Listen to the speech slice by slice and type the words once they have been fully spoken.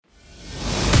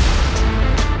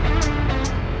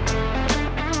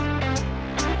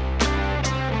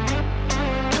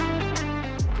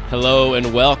Hello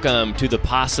and welcome to the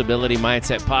Possibility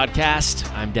Mindset Podcast.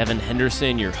 I'm Devin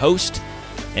Henderson, your host,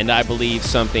 and I believe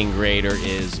something greater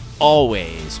is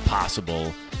always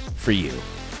possible for you.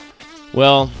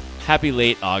 Well, happy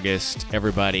late August,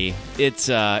 everybody. It's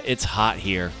hot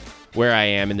here where I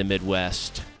am in the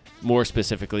Midwest, more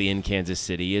specifically in Kansas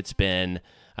City. It's been,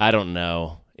 I don't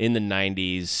know, in the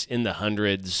 90s, in the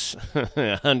hundreds,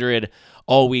 100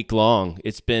 all week long.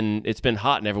 It's been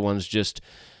hot, and everyone's just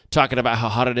talking about how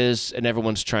hot it is, and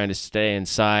everyone's trying to stay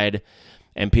inside,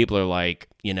 and people are like,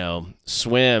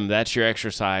 swim, that's your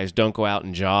exercise, don't go out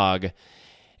and jog.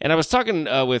 And I was talking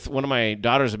with one of my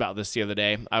daughters about this the other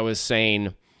day. I was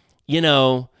saying,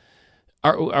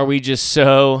 are we just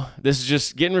so, this is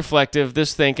just getting reflective,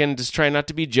 this thinking, just trying not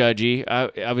to be judgy.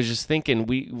 I was just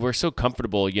thinking, we're so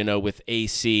comfortable, with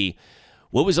AC.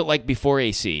 What was it like before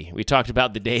AC? We talked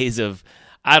about the days of,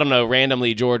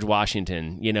 randomly George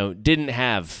Washington, didn't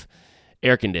have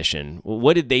air condition. Well,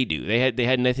 what did they do? They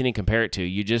had nothing to compare it to.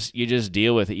 You just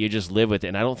deal with it. You just live with it.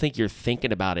 And I don't think you're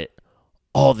thinking about it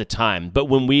all the time. But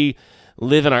when we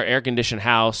live in our air-conditioned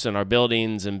house and our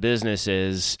buildings and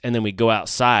businesses, and then we go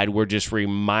outside, we're just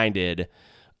reminded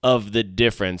of the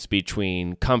difference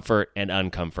between comfort and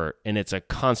uncomfort. And it's a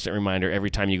constant reminder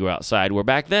every time you go outside, where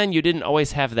back then you didn't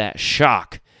always have that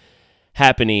shock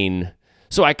happening.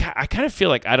 So I kind of feel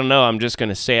like, I don't know, I'm just going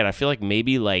to say it. I feel like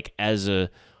maybe like as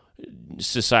a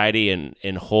society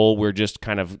in whole, we're just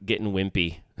kind of getting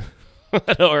wimpy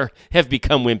or have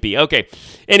become wimpy. Okay.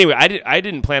 Anyway, I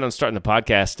didn't plan on starting the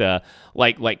podcast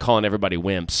like calling everybody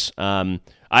wimps.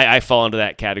 I fall into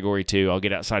that category too. I'll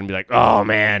get outside and be like, oh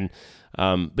man.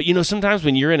 But sometimes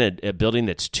when you're in a building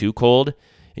that's too cold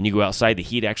and you go outside, the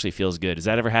heat actually feels good. Does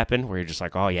that ever happen where you're just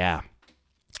like, oh yeah.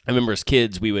 I remember as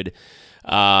kids, we would,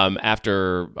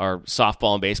 after our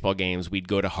softball and baseball games, we'd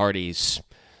go to Hardee's.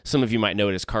 Some of you might know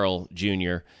it as Carl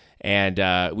Jr.,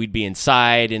 and we'd be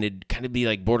inside, and it'd kind of be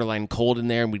like borderline cold in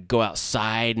there, and we'd go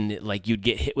outside, and you'd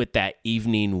get hit with that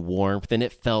evening warmth, and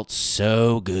it felt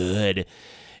so good.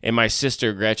 And my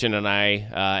sister Gretchen and I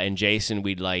and Jason,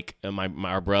 we'd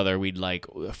our brother, we'd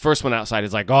first one outside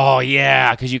is like, oh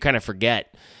yeah, because you kind of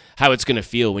forget how it's going to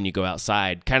feel when you go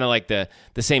outside. Kind of like the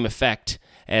same effect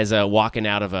as walking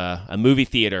out of a movie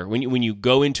theater. When you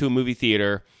go into a movie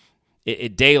theater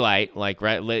at daylight, like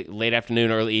right late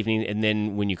afternoon, early evening, and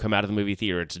then when you come out of the movie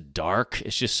theater, it's dark.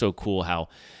 It's just so cool how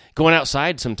going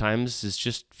outside sometimes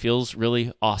just feels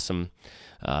really awesome.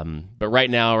 But right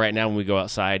now when we go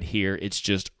outside here, it's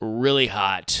just really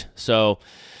hot. So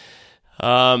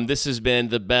this has been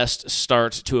the best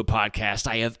start to a podcast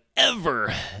I have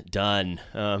ever done.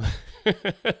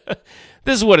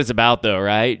 This is what it's about, though,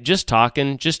 right? Just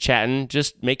talking, just chatting,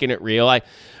 just making it real.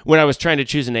 When I was trying to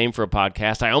choose a name for a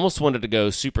podcast, I almost wanted to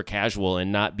go super casual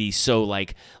and not be so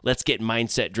let's get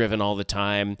mindset driven all the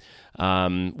time,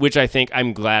 which I think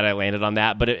I'm glad I landed on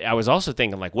that. But I was also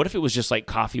thinking, what if it was just like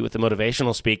coffee with a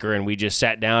motivational speaker and we just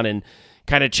sat down and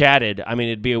kind of chatted? I mean,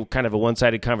 it'd be kind of a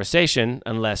one-sided conversation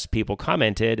unless people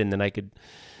commented, and then I could,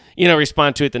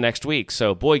 respond to it the next week.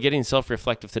 So, boy, getting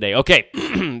self-reflective today. Okay,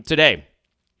 today,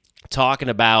 talking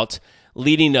about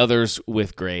leading others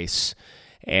with grace.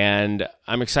 And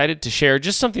I'm excited to share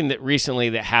just something that recently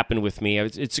that happened with me.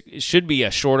 It should be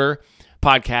a shorter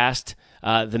podcast.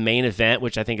 The main event,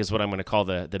 which I think is what I'm going to call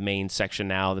the main section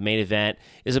now, the main event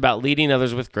is about leading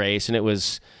others with grace, and it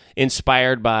was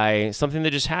inspired by something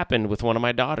that just happened with one of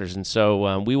my daughters. And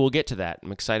so we will get to that.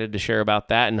 I'm excited to share about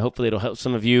that, and hopefully it'll help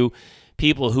some of you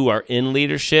people who are in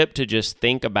leadership to just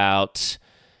think about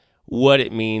what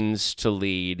it means to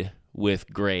lead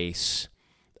with grace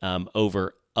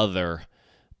over other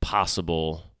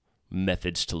possible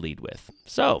methods to lead with.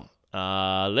 So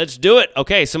let's do it.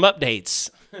 Okay, some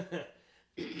updates.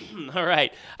 All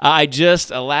right.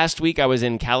 Last week I was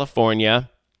in California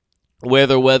where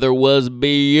the weather was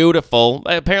beautiful.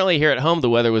 Apparently here at home the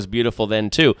weather was beautiful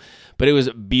then too, but it was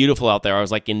beautiful out there. I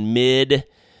was in midway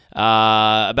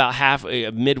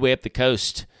up the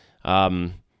coast,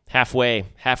 halfway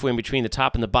in between the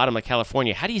top and the bottom of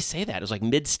California. How do you say that? It was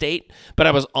mid-state, but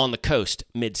I was on the coast,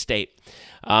 mid-state.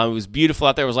 It was beautiful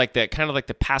out there. It was kind of like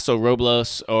the Paso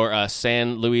Robles or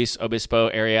San Luis Obispo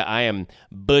area. I am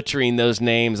butchering those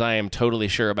names. I am totally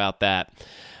sure about that.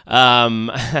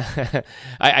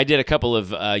 I did a couple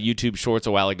of YouTube shorts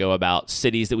a while ago about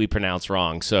cities that we pronounce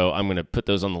wrong, so I'm going to put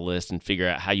those on the list and figure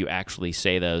out how you actually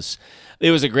say those. It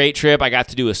was a great trip. I got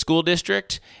to do a school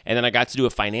district, and then I got to do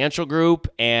a financial group,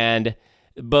 and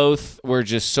both were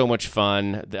just so much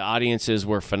fun. The audiences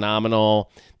were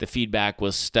phenomenal. The feedback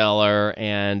was stellar,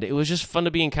 and it was just fun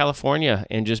to be in California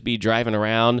and just be driving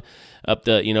around up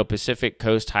the Pacific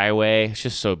Coast Highway. It's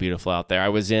just so beautiful out there. I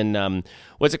was in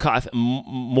what's it called?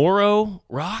 Morro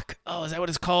Rock? Oh, is that what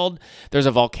it's called? There's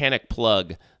a volcanic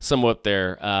plug somewhere up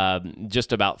there,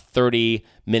 just about 30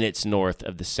 minutes north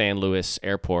of the San Luis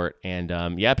airport. And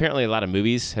apparently a lot of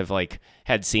movies have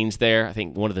had scenes there. I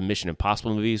think one of the Mission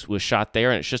Impossible movies was shot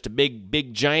there, and it's just a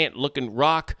big giant looking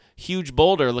rock, huge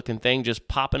boulder looking thing just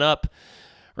popping up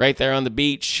right there on the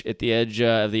beach at the edge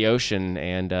of the ocean.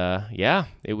 And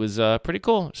it was pretty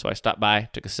cool. So I stopped by,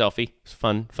 took a selfie. It was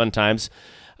fun times.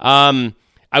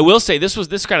 I will say this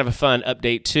is kind of a fun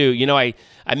update too.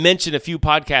 I mentioned a few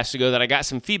podcasts ago that I got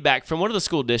some feedback from one of the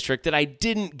school district that I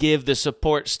didn't give the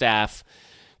support staff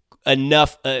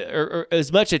enough or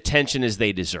as much attention as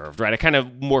they deserved, right? I kind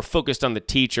of more focused on the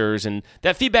teachers, and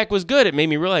that feedback was good. It made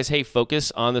me realize, hey,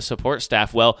 focus on the support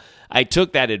staff. Well, I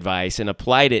took that advice and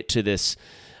applied it to this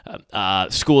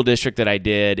school district that I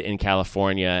did in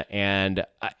California, and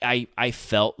I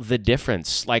felt the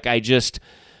difference. I just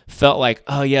felt like,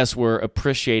 oh yes, we're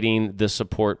appreciating the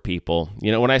support people.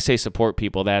 When I say support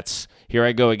people, that's, here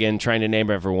I go again trying to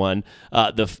name everyone.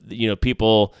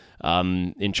 People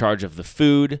in charge of the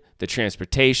food, the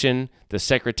transportation, the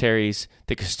secretaries,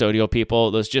 the custodial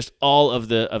people. Those just all of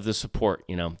the support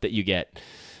that you get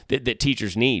that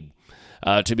teachers need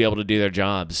to be able to do their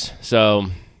jobs. So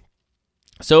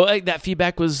that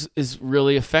feedback is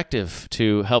really effective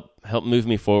to help move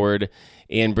me forward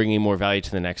and bringing more value to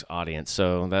the next audience.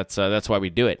 So that's why we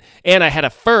do it. And I had a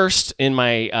first in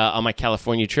my on my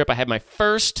California trip. I had my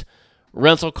first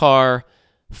rental car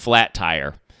flat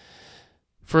tire.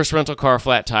 First rental car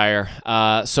flat tire.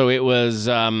 So it was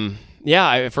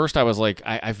at first I was like,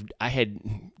 I had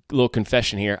a little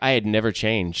confession here. I had never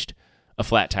changed a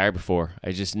flat tire before.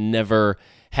 I just never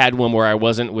had one where I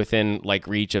wasn't within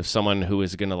reach of someone who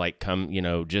was gonna come,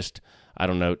 I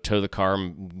don't know, tow the car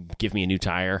and give me a new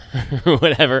tire or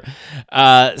whatever.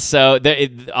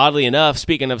 Oddly enough,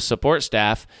 speaking of support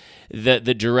staff, the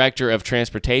director of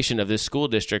transportation of this school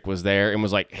district was there and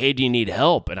was like, hey, do you need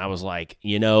help? And I was like,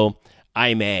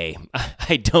 I may.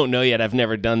 I don't know yet. I've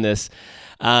never done this.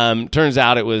 Turns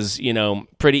out it was,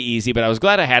 pretty easy, but I was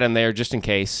glad I had him there just in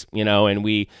case, and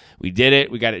we did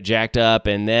it. We got it jacked up,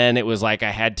 and then it was like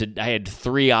I had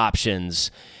three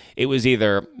options. It was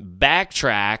either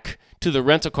backtrack to the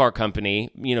rental car company,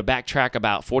 backtrack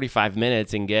about 45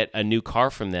 minutes and get a new car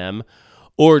from them,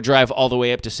 or drive all the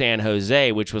way up to San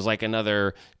Jose, which was like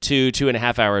another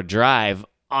 2.5 hour drive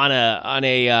on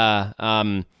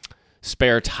a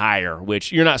spare tire,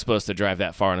 which you're not supposed to drive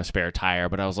that far on a spare tire.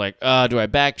 But I was like, do I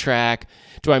backtrack?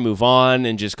 Do I move on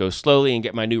and just go slowly and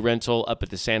get my new rental up at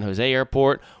the San Jose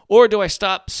airport? Or do I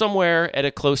stop somewhere at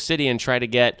a close city and try to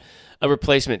get a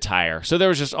replacement tire? So there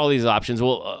was just all these options.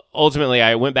 Well, ultimately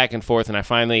I went back and forth, and I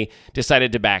finally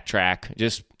decided to backtrack,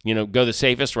 just, go the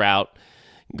safest route,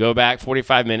 go back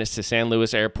 45 minutes to San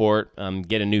Luis airport,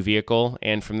 get a new vehicle.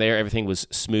 And from there, everything was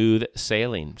smooth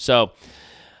sailing. So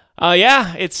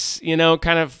it's,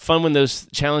 kind of fun when those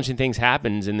challenging things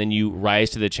happens, and then you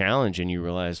rise to the challenge and you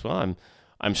realize, well,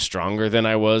 I'm stronger than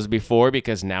I was before,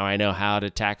 because now I know how to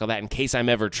tackle that in case I'm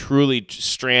ever truly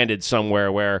stranded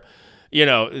somewhere where,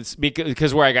 it's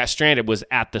because where I got stranded was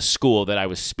at the school that I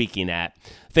was speaking at.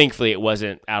 Thankfully, it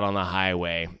wasn't out on the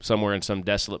highway, somewhere in some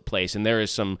desolate place. And there is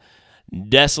some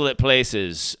desolate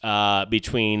places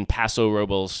between Paso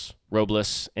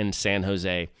Robles and San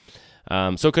Jose.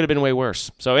 So it could have been way worse.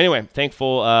 So anyway,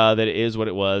 thankful that it is what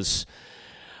it was.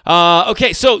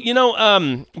 Okay, so,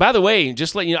 by the way,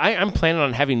 just let you know, I'm planning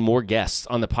on having more guests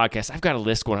on the podcast. I've got a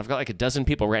list going. I've got a dozen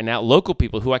people right now, local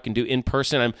people who I can do in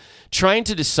person. I'm trying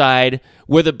to decide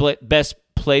where the best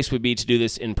place would be to do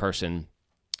this in person.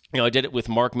 I did it with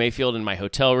Mark Mayfield in my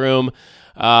hotel room.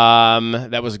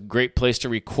 That was a great place to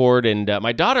record. And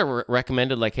my daughter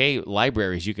recommended, hey,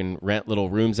 libraries. You can rent little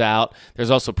rooms out.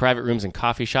 There's also private rooms and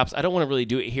coffee shops. I don't want to really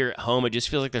do it here at home. It just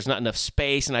feels like there's not enough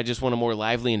space, and I just want a more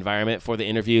lively environment for the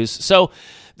interviews. So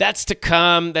that's to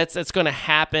come. That's going to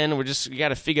happen. We got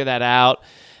to figure that out.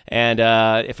 And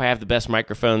if I have the best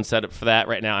microphone set up for that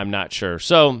right now, I'm not sure.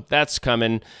 So that's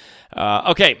coming.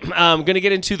 Okay, I'm going to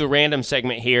get into the random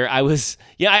segment here. I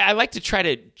like to try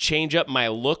to change up my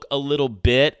look a little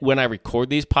bit when I record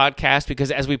these podcasts,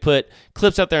 because as we put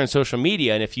clips out there on social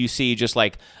media, and if you see just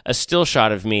a still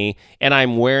shot of me and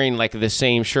I'm wearing the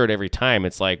same shirt every time,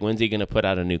 it's like, when's he going to put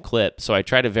out a new clip? So I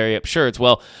try to vary up shirts.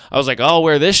 Well, I was like, I'll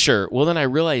wear this shirt. Well, then I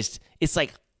realized it's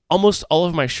almost all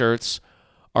of my shirts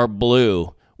are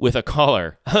blue with a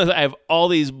collar. I have all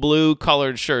these blue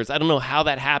colored shirts. I don't know how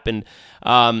that happened,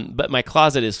 but my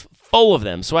closet is full of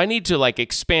them. So I need to like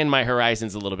expand my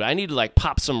horizons a little bit. I need to like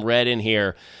pop some red in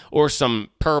here or some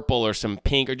purple or some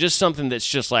pink or just something that's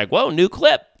just like, whoa, new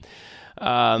clip.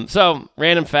 So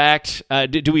random fact,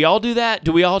 do we all do that?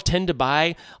 Do we all tend to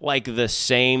buy like the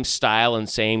same style and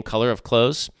same color of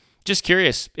clothes? Just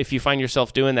curious if you find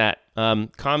yourself doing that.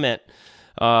 Comment,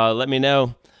 let me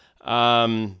know.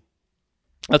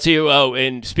 I'll tell you,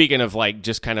 and speaking of like,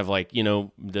 just kind of like,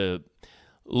 the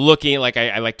looking, like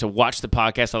I like to watch the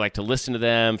podcast. I like to listen to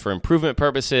them for improvement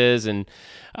purposes. And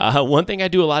one thing I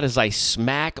do a lot is I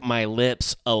smack my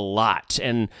lips a lot.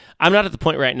 And I'm not at the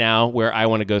point right now where I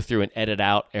want to go through and edit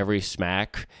out every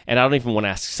smack. And I don't even want to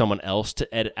ask someone else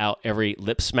to edit out every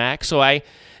lip smack. So I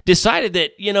decided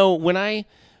that,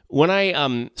 when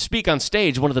I speak on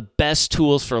stage, one of the best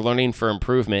tools for learning for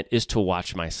improvement is to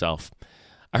watch myself.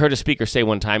 I heard a speaker say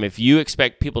one time, if you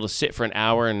expect people to sit for an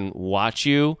hour and watch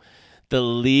you, the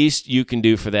least you can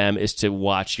do for them is to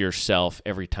watch yourself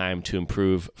every time to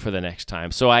improve for the next time.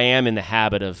 So I am in the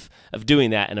habit of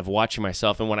doing that and of watching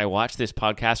myself. And when I watch this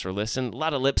podcast or listen, a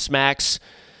lot of lip smacks.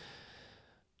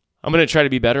 I'm going to try to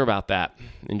be better about that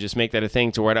and just make that a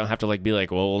thing to where I don't have to be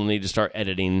like, well, we'll need to start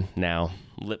editing now.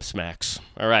 Lip smacks.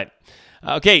 All right.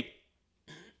 Okay.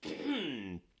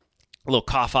 A little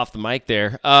cough off the mic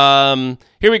there.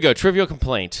 Here we go. Trivial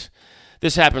complaint.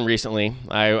 This happened recently.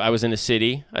 I was in a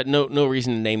city. No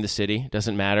reason to name the city.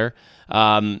 Doesn't matter.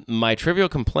 My trivial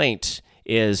complaint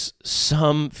is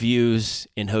some views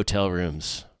in hotel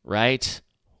rooms, right?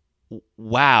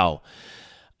 Wow.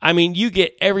 I mean, you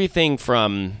get everything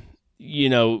from,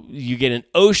 you get an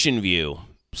ocean view,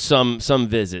 some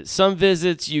visits. Some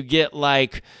visits you get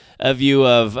like a view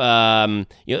of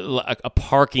a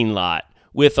parking lot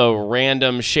with a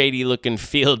random shady-looking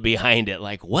field behind it.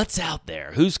 Like, what's out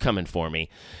there? Who's coming for me?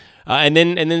 And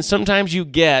then sometimes you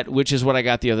get, which is what I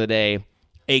got the other day,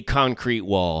 a concrete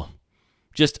wall.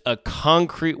 Just a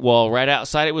concrete wall right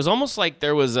outside. It was almost like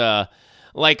there was a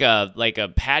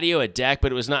patio, a deck,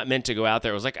 but it was not meant to go out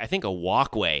there. It was like, I think, a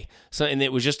walkway. So, and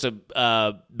it was just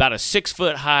about a 6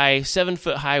 foot high, 7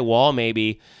 foot high wall,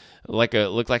 maybe.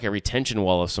 Looked like a retention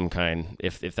wall of some kind,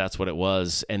 if that's what it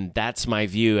was. And that's my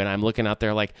view. And I'm looking out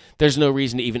there like, there's no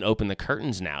reason to even open the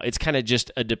curtains now. It's kind of just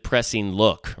a depressing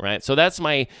look, right? So that's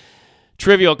my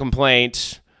trivial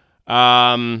complaint.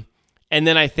 And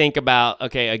then I think about,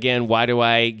 okay, again, why do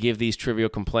I give these trivial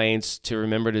complaints? To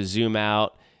remember to zoom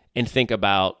out and think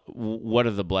about what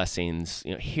are the blessings.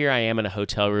 Here I am in a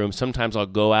hotel room. Sometimes I'll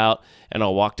go out and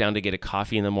I'll walk down to get a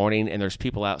coffee in the morning, and there's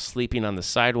people out sleeping on the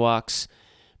sidewalks.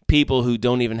 People who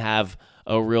don't even have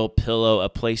a real pillow, a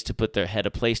place to put their head,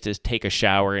 a place to take a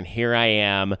shower, and here I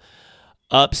am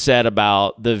upset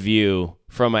about the view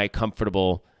from my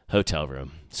comfortable hotel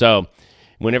room. So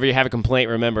whenever you have a complaint,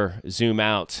 remember, zoom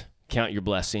out, count your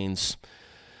blessings.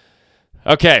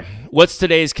 Okay, what's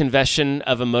today's confession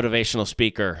of a motivational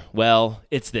speaker? Well,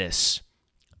 it's this: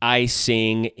 I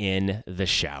sing in the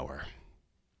shower.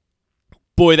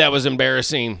 Boy, that was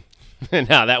embarrassing. No,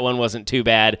 that one wasn't too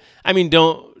bad. I mean,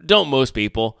 don't most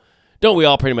people? Don't we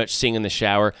all pretty much sing in the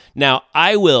shower? Now,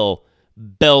 I will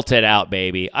belt it out,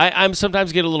 baby. I'm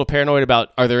sometimes get a little paranoid about,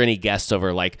 are there any guests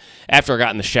over? Like, after I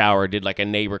got in the shower, did like a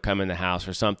neighbor come in the house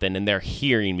or something, and they're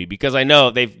hearing me? Because I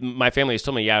know my family has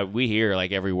told me, yeah, we hear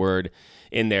like every word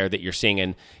in there that you're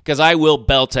singing, because I will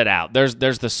belt it out. There's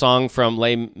the song from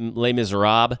Les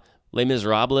Miserables.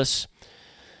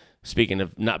 Speaking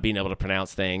of not being able to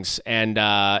pronounce things. And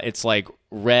it's like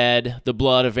red, the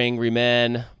blood of angry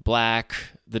men, black,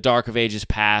 the dark of ages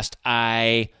past.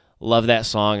 I love that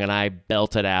song, and I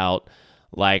belt it out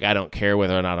like I don't care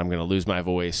whether or not I'm going to lose my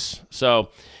voice. So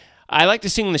I like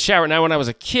to sing in the shower. Now, when I was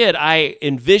a kid, I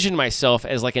envisioned myself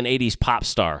as like an 80s pop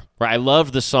star, where I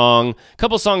loved the song. A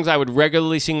couple songs I would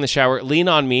regularly sing in the shower: Lean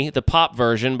on Me, the pop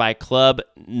version by Club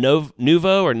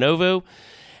Nouveau.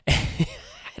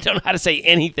 I don't know how to say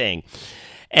anything.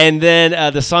 And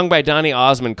then the song by Donny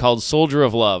Osmond called Soldier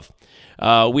of Love.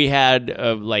 We had,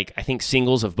 I think,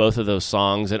 singles of both of those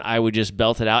songs, and I would just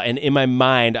belt it out. And in my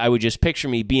mind, I would just picture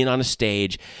me being on a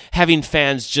stage, having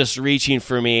fans just reaching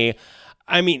for me.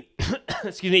 I mean,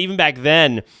 excuse me, even back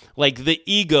then, like the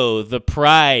ego, the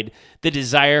pride, the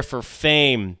desire for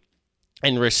fame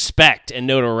and respect and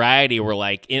notoriety were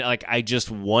I just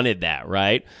wanted that,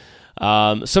 right?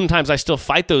 Sometimes I still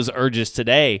fight those urges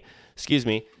today, excuse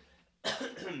me,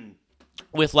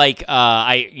 with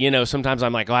sometimes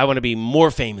I'm like, oh, I want to be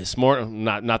more famous,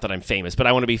 not that I'm famous, but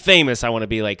I want to be famous. I want to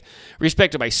be like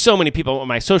respected by so many people. I want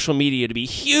my social media to be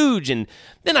huge. And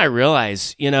then I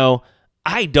realize,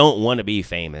 I don't want to be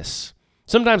famous.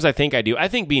 Sometimes I think I do. I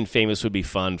think being famous would be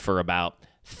fun for about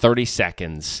 30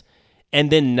 seconds and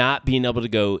then not being able to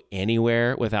go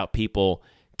anywhere without people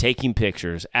taking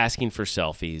pictures, asking for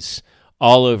selfies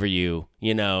all over you,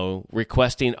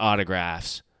 requesting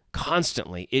autographs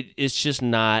constantly. It's just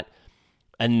not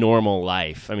a normal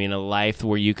life. I mean, a life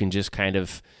where you can just kind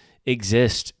of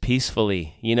exist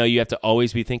peacefully. You have to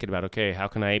always be thinking about, okay, how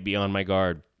can I be on my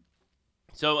guard?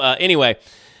 So anyway,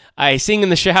 I sing in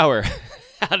the shower.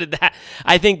 How did that?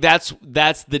 I think that's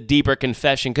the deeper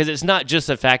confession, because it's not just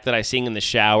the fact that I sing in the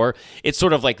shower. It's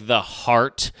sort of like the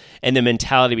heart and the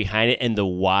mentality behind it and the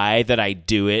why that I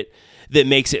do it that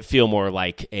makes it feel more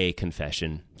like a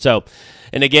confession. So,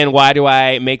 and again, why do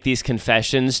I make these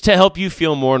confessions? To help you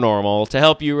feel more normal, to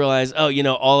help you realize,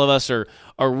 all of us are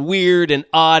weird and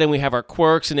odd, and we have our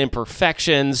quirks and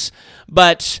imperfections,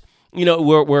 but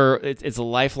it's a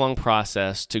lifelong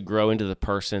process to grow into the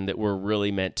person that we're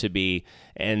really meant to be,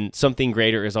 and something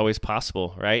greater is always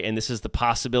possible, right? And this is the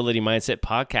Possibility Mindset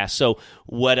Podcast. So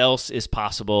what else is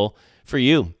possible for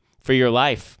you, for your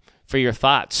life, for your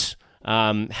thoughts?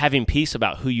 Having peace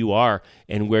about who you are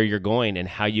and where you're going and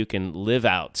how you can live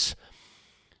out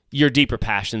your deeper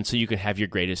passion so you can have your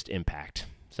greatest impact.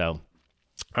 So,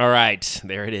 all right,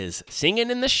 there it is. Singing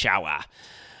in the shower.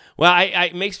 Well,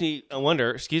 it makes me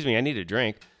wonder, excuse me, I need a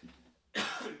drink,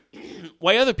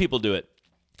 why other people do it.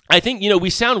 I think, we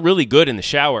sound really good in the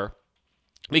shower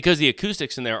because the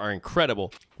acoustics in there are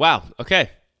incredible. Wow,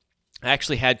 okay. I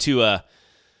actually had to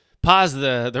pause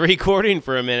the recording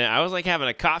for a minute. I was like having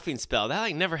a coughing spell.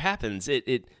 That never happens.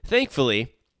 It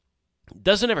thankfully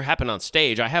doesn't ever happen on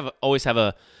stage. I always have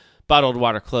a bottled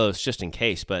water close just in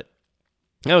case, but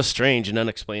that was strange and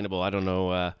unexplainable. I don't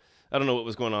know what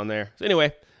was going on there. So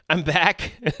anyway, I'm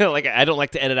back. I don't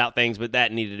like to edit out things, but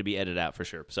that needed to be edited out for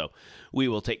sure. So we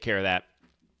will take care of that.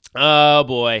 Oh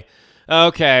boy.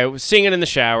 Okay, singing in the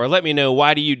shower. Let me know,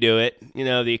 why do you do it?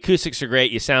 The acoustics are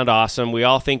great. You sound awesome. We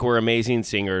all think we're amazing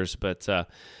singers. But,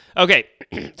 okay,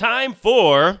 time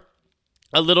for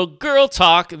a little girl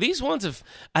talk. These ones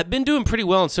I've been doing pretty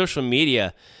well on social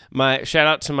media. Shout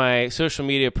out to my social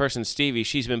media person, Stevie.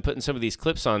 She's been putting some of these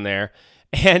clips on there.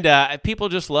 And people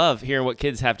just love hearing what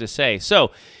kids have to say.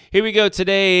 So here we go.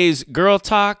 Today's girl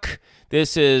talk.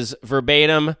 This is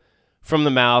verbatim from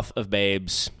the mouth of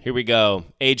babes. Here we go.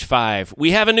 Age 5.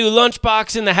 We have a new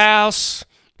lunchbox in the house.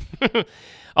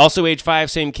 Also, age 5,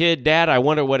 same kid. Dad, I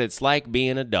wonder what it's like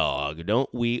being a dog.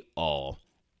 Don't we all?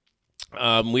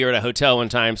 We were at a hotel one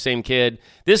time. Same kid.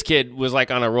 This kid was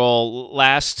on a roll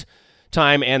last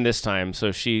time and this time.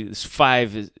 So she's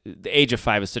 5. The age of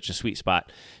 5 is such a sweet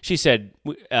spot. She said,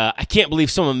 I can't believe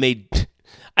someone made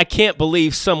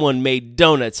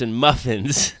donuts and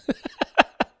muffins.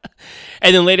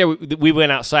 And then later we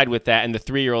went outside with that, and the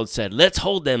 3-year-old said, let's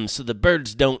hold them so the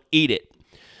birds don't eat it.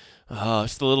 Oh,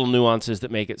 it's the little nuances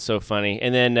that make it so funny.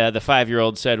 And then the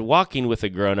 5-year-old said, walking with a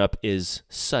grown-up is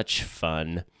such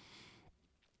fun.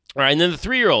 All right, and then the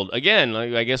 3-year-old, again,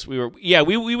 I guess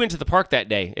we went to the park that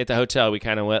day at the hotel. We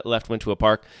kind of went to a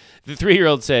park. The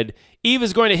 3-year-old said,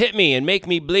 Eva's going to hit me and make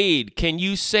me bleed. Can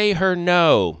you say her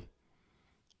no?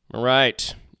 All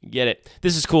right. Get it.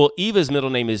 This is cool. Eva's middle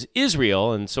name is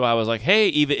Israel, and so I was like, hey,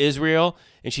 Eva Israel,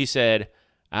 and she said,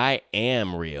 I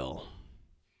am real.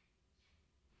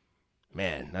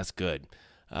 Man, that's good.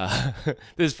 This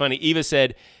is funny. Eva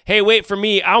said, hey, wait for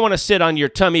me. I want to sit on your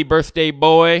tummy, birthday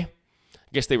boy. I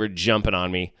guess they were jumping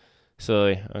on me.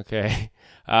 So, okay.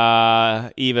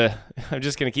 Eva, I'm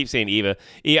just going to keep saying Eva.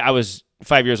 I was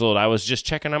 5 years old. I was just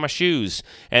checking on my shoes,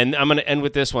 and I'm going to end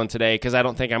with this one today because I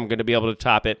don't think I'm going to be able to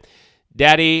top it.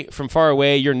 Daddy, from far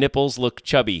away, your nipples look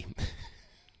chubby.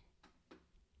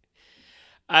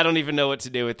 I don't even know what to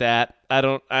do with that.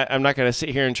 I'm not going to sit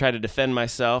here and try to defend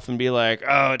myself and be like,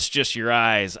 oh, it's just your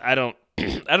eyes. I don't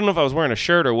know if I was wearing a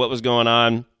shirt or what was going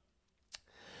on.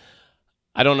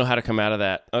 I don't know how to come out of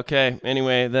that. Okay,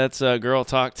 anyway, that's girl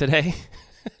talk today.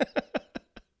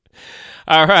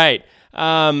 All right.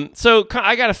 So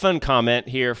I got a fun comment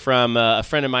here from a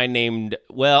friend of mine named,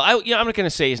 I'm not going to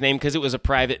say his name because it was a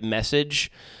private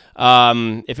message.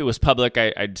 If it was public,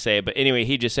 I'd say it. But anyway,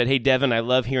 he just said, hey, Devin, I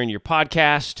love hearing your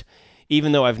podcast.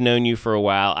 Even though I've known you for a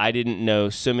while, I didn't know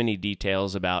so many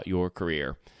details about your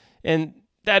career. And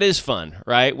that is fun,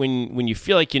 right? When you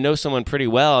feel like you know someone pretty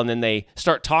well and then they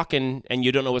start talking and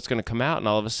you don't know what's going to come out, and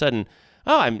all of a sudden,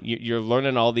 you're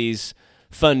learning all these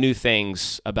fun new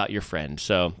things about your friend.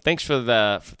 So thanks for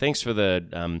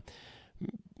the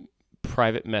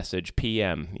private message,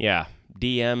 PM. Yeah,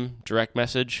 DM, direct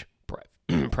message,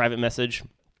 private message.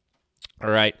 All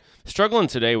right. Struggling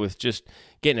today with just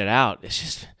getting it out. It's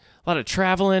just a lot of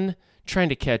traveling, trying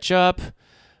to catch up.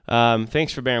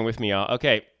 Thanks for bearing with me, y'all.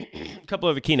 Okay, a couple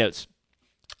of the keynotes.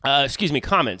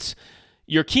 Comments.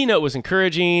 Your keynote was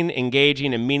encouraging,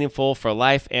 engaging, and meaningful for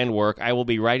life and work. I will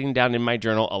be writing down in my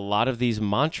journal a lot of these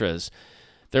mantras.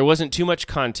 There wasn't too much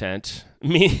content.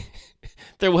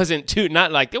 There wasn't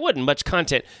much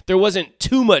content. There wasn't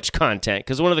too much content,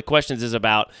 because one of the questions is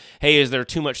about, hey, is there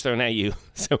too much thrown at you?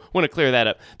 So I want to clear that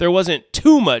up. There wasn't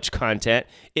too much content.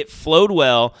 It flowed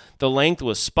well. The length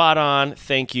was spot on.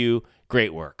 Thank you.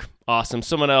 Great work. Awesome.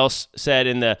 Someone else said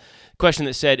in the question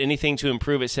that said anything to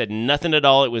improve, it said nothing at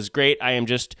all. It was great. I am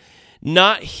just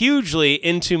not hugely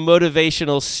into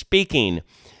motivational speaking.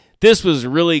 This was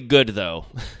really good, though.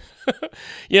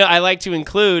 I like to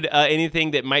include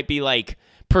anything that might be like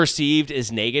perceived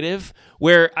as negative,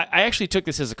 where I actually took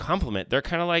this as a compliment. They're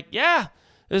kind of like, yeah,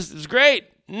 this is great.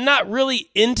 Not really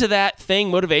into that thing,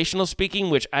 motivational speaking,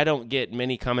 which I don't get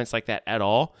many comments like that at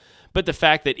all. But the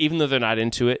fact that even though they're not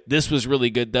into it, this was really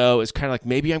good, though, is kind of like,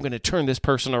 maybe I'm going to turn this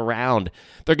person around.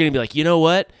 They're going to be like, you know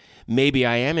what? Maybe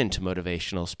I am into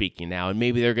motivational speaking now, and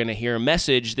maybe they're going to hear a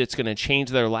message that's going to change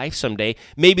their life someday.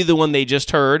 Maybe the one they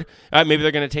just heard. Maybe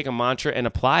they're going to take a mantra and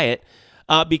apply it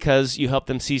because you help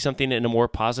them see something in a more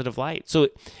positive light. So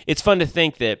it's fun to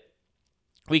think that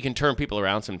we can turn people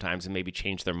around sometimes and maybe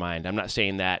change their mind. I'm not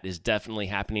saying that is definitely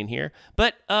happening here,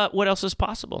 but what else is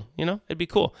possible? It'd be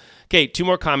cool. Okay, 2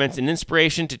 more comments. An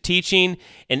inspiration to teaching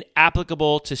and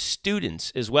applicable to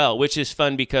students as well, which is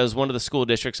fun because one of the school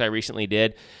districts I recently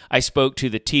did, I spoke to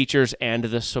the teachers and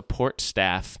the support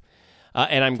staff,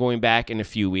 and I'm going back in a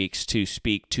few weeks to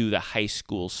speak to the high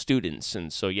school students.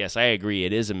 And so, yes, I agree.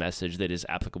 It is a message that is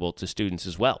applicable to students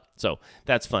as well. So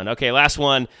that's fun. Okay, last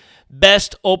one.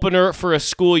 Best opener for a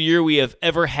school year we have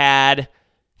ever had,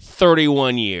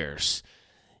 31 years.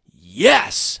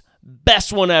 Yes,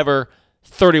 best one ever,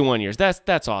 31 years.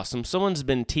 That's awesome. Someone's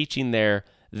been teaching there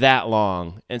that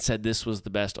long and said this was the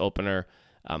best opener.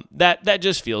 That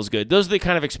just feels good. Those are the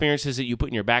kind of experiences that you put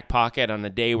in your back pocket on a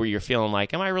day where you're feeling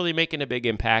like, am I really making a big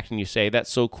impact? And you say, that's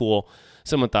so cool.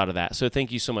 Someone thought of that. So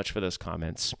thank you so much for those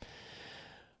comments.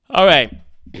 All right.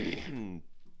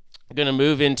 I'm going to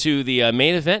move into the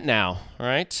main event now, all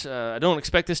right? I don't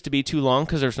expect this to be too long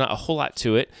because there's not a whole lot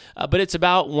to it, but it's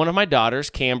about one of my daughters,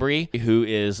 Cambry, who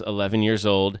is 11 years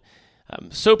old.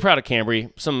 I'm so proud of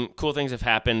Cambry. Some cool things have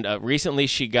happened. Recently,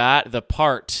 she got the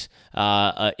part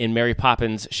in Mary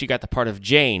Poppins. She got the part of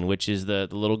Jane, which is the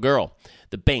little girl,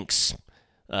 the Banks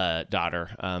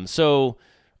daughter. So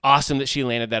awesome that she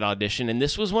landed that audition, and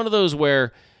this was one of those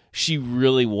where she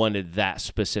really wanted that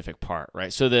specific part,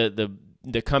 right? So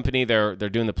the company they're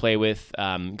doing the play with,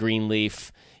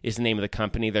 Greenleaf is the name of the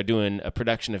company. They're doing a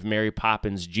production of Mary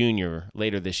Poppins Jr.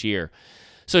 later this year.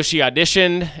 So she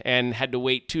auditioned and had to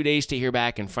wait 2 days to hear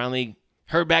back, and finally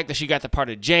heard back that she got the part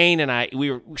of Jane, and we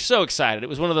were so excited. It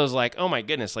was one of those like, oh my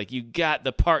goodness, like you got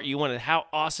the part you wanted. How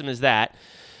awesome is that?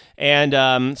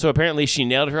 And so apparently she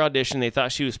nailed her audition. They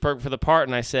thought she was perfect for the part,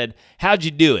 and I said, how'd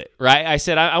you do it, right? I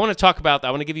said, I want to talk about that.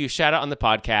 I want to give you a shout out on the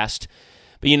podcast.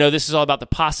 But, this is all about the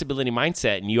possibility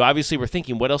mindset. And you obviously were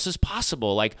thinking, what else is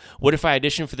possible? Like, what if I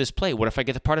audition for this play? What if I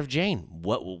get the part of Jane?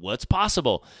 What's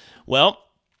possible? Well,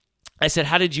 I said,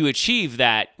 how did you achieve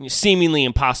that seemingly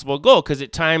impossible goal? Because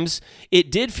at times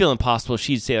it did feel impossible.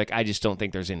 She'd say, like, I just don't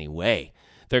think there's any way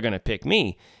they're going to pick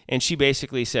me. And she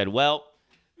basically said, well,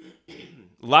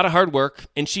 a lot of hard work.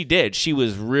 And she did. She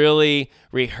was really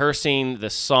rehearsing the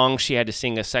song. She had to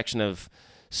sing a section of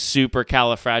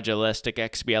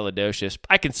supercalifragilisticexpialidocious.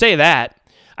 I can say that.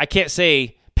 I can't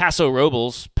say Paso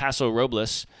Robles.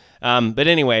 But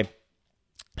anyway,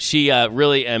 she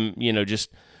really,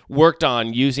 just worked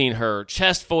on using her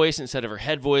chest voice instead of her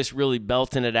head voice, really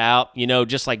belting it out,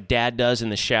 just like Dad does in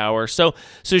the shower. So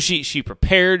she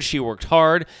prepared, she worked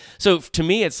hard. So to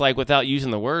me, it's like, without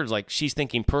using the words, like she's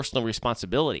thinking personal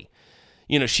responsibility.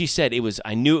 She said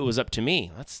I knew it was up to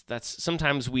me. That's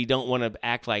sometimes we don't want to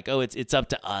act like, oh, it's up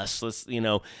to us.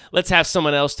 Let's have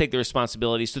someone else take the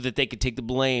responsibility so that they could take the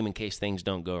blame in case things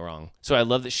don't go wrong. So I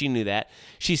love that she knew that.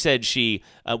 She said she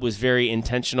was very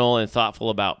intentional and thoughtful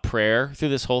about prayer through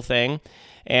this whole thing,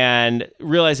 and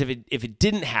realized if it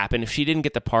didn't happen, if she didn't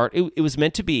get the part, it was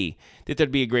meant to be, that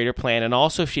there'd be a greater plan. And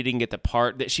also if she didn't get the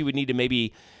part, that she would need to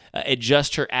maybe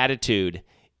adjust her attitude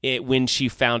when she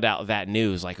found out that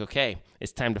news. Like, okay,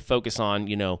 it's time to focus on,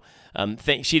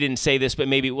 she didn't say this, but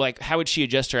maybe like, how would she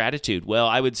adjust her attitude? Well,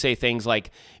 I would say things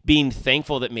like being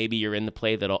thankful that maybe you're in the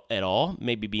play at all,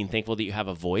 maybe being thankful that you have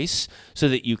a voice so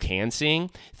that you can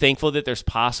sing, thankful that there's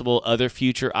possible other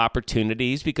future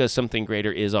opportunities because something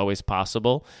greater is always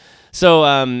possible. So,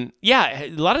 a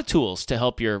lot of tools to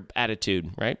help your attitude,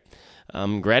 right?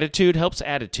 Gratitude helps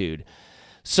attitude.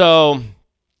 So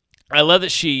I love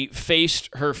that she faced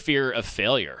her fear of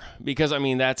failure because, I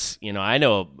mean, that's, I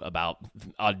know about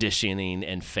auditioning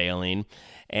and failing.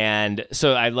 And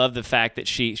so I love the fact that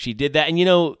she did that.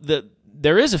 And,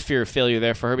 there is a fear of failure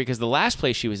there for her because the last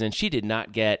place she was in, she did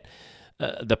not get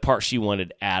the part she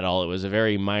wanted at all. It was a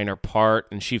very minor part,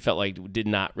 and she felt like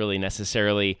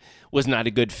was not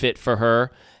a good fit for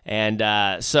her.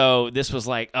 And so this was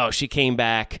like, she came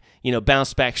back,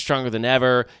 bounced back stronger than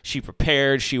ever. She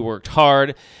prepared. She worked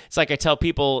hard. It's like I tell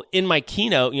people in my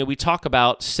keynote, we talk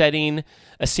about setting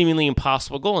a seemingly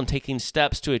impossible goal and taking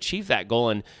steps to achieve that goal.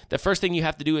 And the first thing you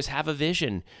have to do is have a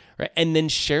vision, right? And then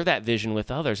share that vision with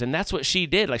others. And that's what she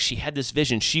did. Like, she had this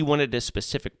vision. She wanted a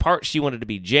specific part. She wanted to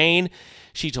be Jane.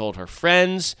 She told her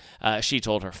friends. She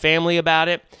told her family about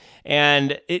it.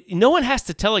 And no one has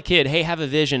to tell a kid, hey, have a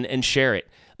vision and share it.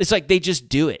 It's like they just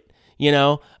do it,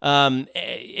 And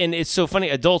it's so funny.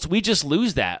 Adults, we just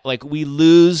lose that. Like, we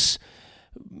lose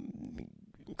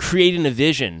creating a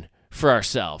vision for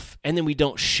ourselves, and then we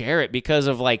don't share it because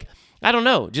of, like, I don't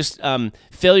know, just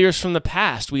failures from the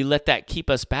past. We let that keep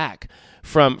us back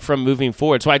from moving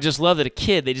forward. So I just love that a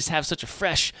kid, they just have such a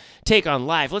fresh take on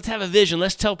life. Let's have a vision.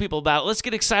 Let's tell people about it. Let's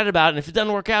get excited about it. And if it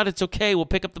doesn't work out, it's okay. We'll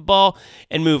pick up the ball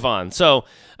and move on. So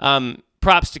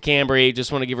props to Cambry.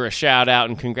 Just want to give her a shout out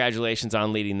and congratulations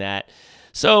on leading that.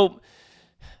 So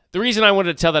the reason I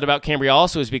wanted to tell that about Cambry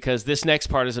also is because this next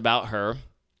part is about her.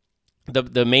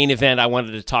 The main event I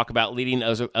wanted to talk about, leading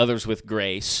others with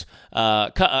grace.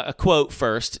 A quote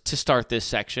first to start this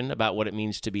section about what it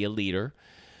means to be a leader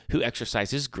who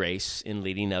exercises grace in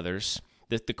leading others.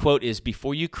 The quote is,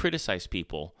 before you criticize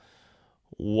people,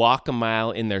 walk a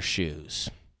mile in their shoes.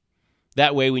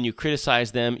 That way, when you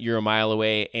criticize them, you're a mile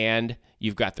away and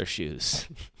you've got their shoes.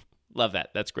 Love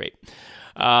that. That's great.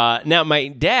 Now, my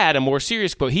dad, a more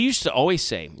serious quote, he used to always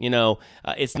say,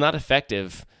 it's not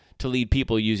effective to lead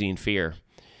people using fear.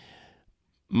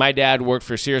 My dad worked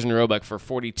for Sears and Roebuck for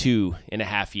 42 and a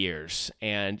half years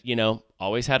and,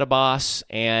 always had a boss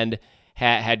and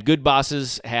had good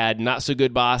bosses, had not so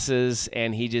good bosses.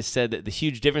 And he just said that the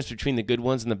huge difference between the good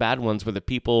ones and the bad ones were the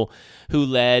people who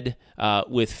led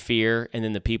with fear and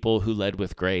then the people who led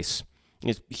with grace.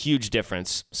 It's a huge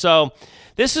difference. So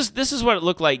this is what it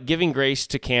looked like giving grace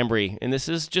to Cambry. And this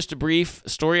is just a brief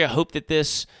story. I hope that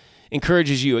this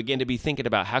encourages you, again, to be thinking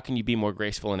about how can you be more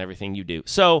graceful in everything you do.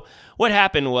 So what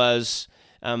happened was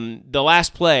the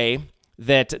last play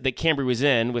that Cambry was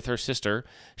in with her sister,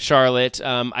 Charlotte,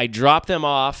 I dropped them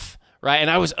off, right? And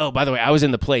I was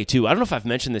in the play too. I don't know if I've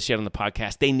mentioned this yet on the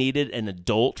podcast. They needed an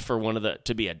adult for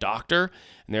to be a doctor.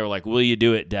 And they were like, will you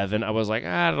do it, Devin? I was like,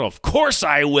 I don't know. Of course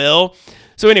I will.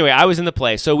 So anyway, I was in the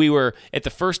play. So we were at the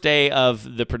first day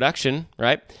of the production,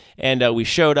 right? And we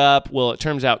showed up. Well, it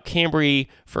turns out Cambry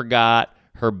forgot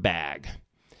her bag.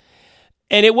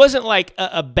 And it wasn't like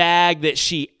a bag that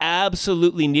she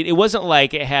absolutely needed. It wasn't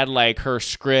like it had like her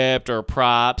script or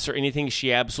props or anything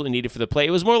she absolutely needed for the play.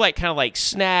 It was more like kind of like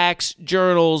snacks,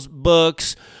 journals,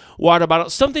 books, water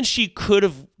bottles, something she could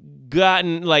have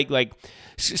gotten, like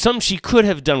something she could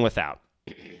have done without.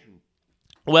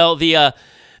 Well, the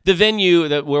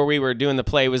venue where we were doing the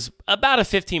play was about a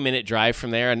 15-minute drive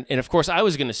from there. And of course, I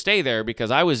was going to stay there because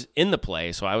I was in the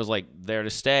play. So I was like there to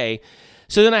stay.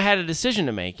 So then I had a decision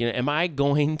to make. Am I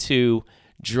going to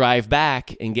drive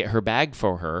back and get her bag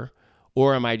for her?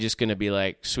 Or am I just going to be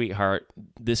like, sweetheart,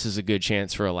 this is a good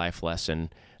chance for a life lesson.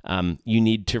 You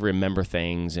need to remember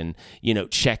things and,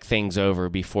 check things over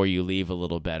before you leave a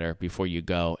little better, before you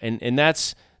go. And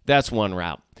that's one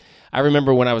route. I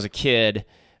remember when I was a kid,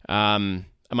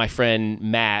 my friend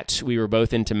Matt, we were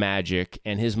both into magic,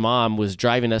 and his mom was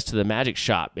driving us to the magic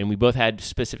shop, and we both had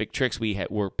specific tricks we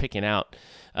were picking out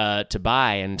to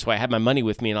buy. And so I had my money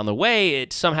with me, and on the way,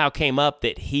 it somehow came up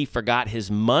that he forgot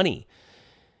his money.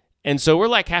 And so we're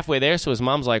like halfway there, so his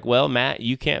mom's like, well, Matt,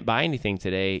 you can't buy anything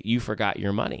today. You forgot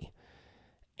your money.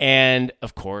 And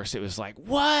of course, it was like,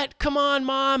 what? Come on,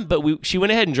 Mom. But she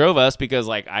went ahead and drove us because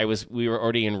we were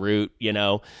already en route,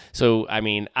 So, I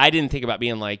mean, I didn't think about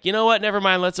being like, you know what, never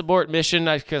mind, let's abort mission,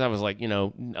 because I was like,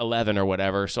 11 or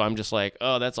whatever. So I'm just like,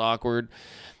 oh, that's awkward.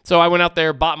 So I went out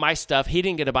there, bought my stuff. He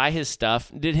didn't get to buy his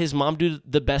stuff. Did his mom do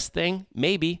the best thing?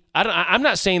 Maybe. I'm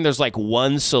not saying there's like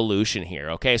one solution here,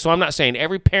 okay? So I'm not saying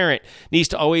every parent needs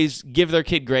to always give their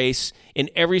kid grace in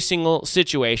every single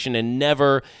situation and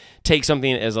never take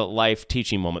something as a life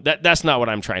teaching moment. That's not what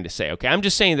I'm trying to say, okay? I'm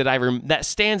just saying that that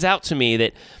stands out to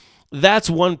me that's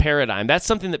one paradigm. That's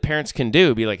something that parents can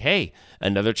do. Be like, hey,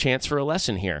 another chance for a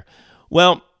lesson here.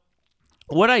 Well,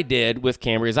 what I did with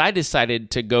Cambry is I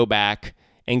decided to go back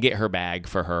and get her bag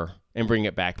for her and bring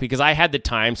it back, because I had the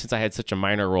time, since I had such a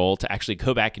minor role, to actually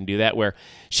go back and do that, where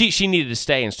she needed to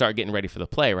stay and start getting ready for the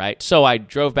play, right? So I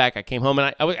drove back, I came home,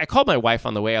 and I called my wife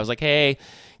on the way. I was like, hey,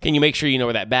 can you make sure you know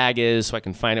where that bag is so I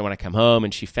can find it when I come home?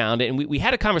 And she found it, and we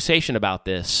had a conversation about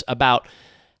this, about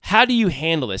how do you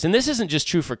handle this? And this isn't just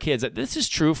true for kids. This is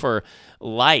true for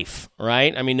life,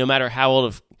 right? I mean, no matter how old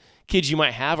of kids you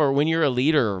might have, or when you're a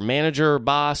leader, manager,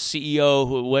 boss,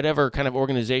 CEO, whatever kind of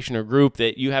organization or group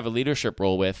that you have a leadership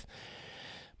role with.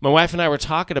 My wife and I were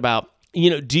talking about,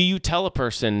 do you tell a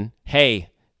person, hey,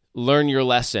 learn your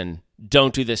lesson,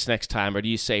 don't do this next time? Or do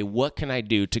you say, what can I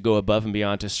do to go above and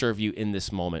beyond to serve you in this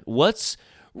moment? What's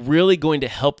really going to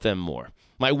help them more?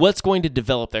 Like, what's going to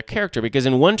develop their character? Because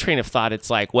in one train of thought, it's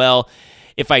like, well,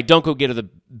 if I don't go get her the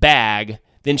bag,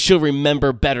 then she'll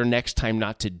remember better next time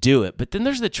not to do it. But then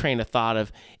there's the train of thought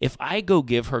of, if I go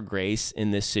give her grace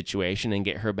in this situation and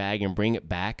get her bag and bring it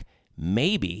back,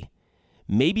 maybe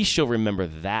she'll remember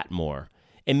that more.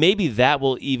 And maybe that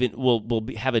will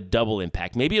have a double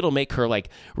impact. Maybe it'll make her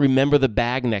remember the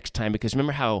bag next time, because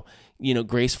remember how,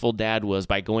 graceful Dad was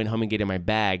by going home and getting my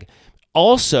bag.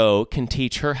 Also can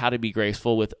teach her how to be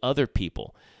graceful with other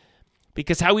people.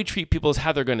 Because how we treat people is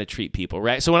how they're going to treat people,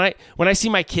 right? So when I see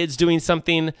my kids doing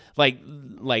something like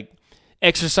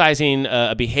exercising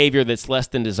a behavior that's less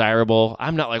than desirable,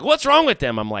 I'm not like, what's wrong with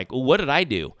them? I'm like, well, what did I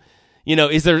do?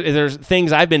 Is there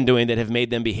things I've been doing that have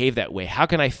made them behave that way? How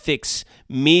can I fix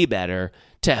me better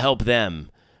to help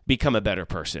them become a better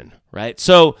person, right?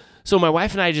 So my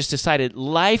wife and I just decided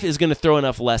life is going to throw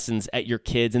enough lessons at your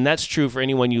kids, and that's true for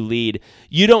anyone you lead.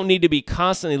 You don't need to be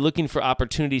constantly looking for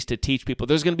opportunities to teach people.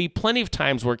 There's going to be plenty of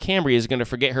times where Cambry is going to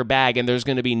forget her bag, and there's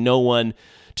going to be no one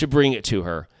to bring it to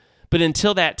her. But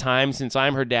until that time, since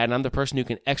I'm her dad and I'm the person who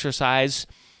can exercise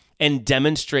and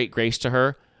demonstrate grace to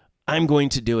her, I'm going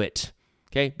to do it,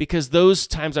 okay? Because those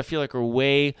times I feel like are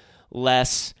way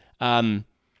less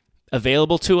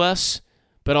available to us,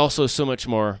 but also so much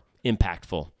more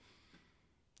impactful.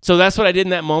 So that's what I did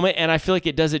in that moment, and I feel like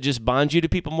it just bonds you to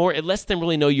people more. It lets them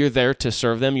really know you're there to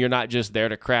serve them. You're not just there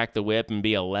to crack the whip and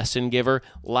be a lesson giver.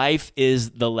 Life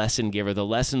is the lesson giver. The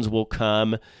lessons will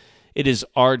come. It is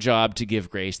our job to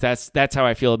give grace. That's how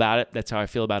I feel about it. That's how I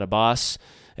feel about a boss.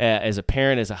 As a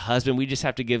parent, as a husband, we just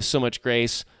have to give so much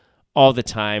grace all the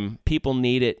time. People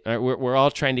need it. We're all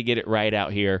trying to get it right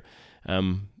out here.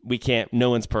 We can't.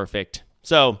 No one's perfect.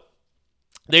 So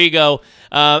there you go.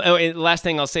 And last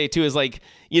thing I'll say too is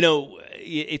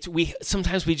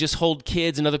sometimes we just hold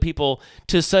kids and other people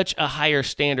to such a higher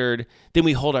standard than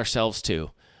we hold ourselves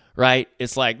to, right?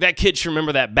 It's like, that kid should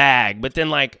remember that bag, but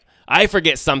then I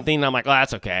forget something, and I'm like, oh,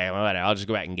 that's okay. I'll just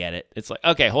go back and get it. It's like,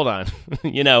 okay, hold on.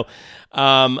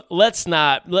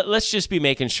 Let's just be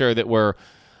making sure that we're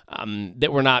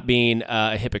not being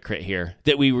a hypocrite here,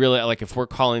 that we really, if we're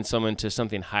calling someone to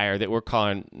something higher, that we're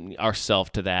calling ourselves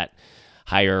to that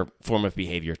higher form of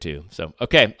behavior too. So,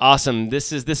 okay, awesome.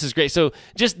 This is great. So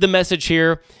just the message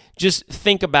here, just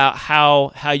think about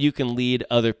how you can lead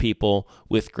other people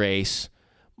with grace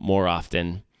more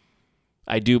often.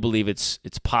 I do believe it's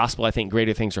possible. I think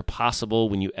greater things are possible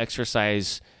when you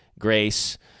exercise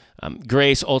grace.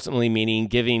 Grace ultimately meaning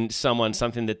giving someone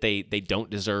something that they don't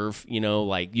deserve.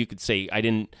 You could say,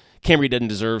 Cambry doesn't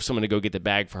deserve someone to go get the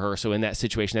bag for her. So in that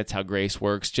situation, that's how grace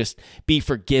works. Just be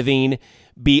forgiving,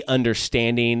 be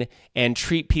understanding, and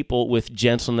treat people with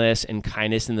gentleness and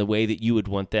kindness in the way that you would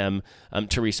want them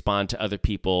to respond to other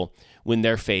people when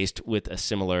they're faced with a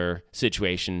similar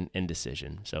situation and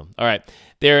decision. So, all right,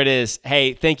 there it is.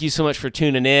 Hey, thank you so much for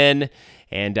tuning in.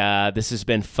 And this has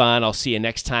been fun. I'll see you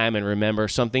next time. And remember,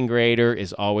 something greater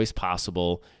is always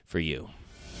possible for you.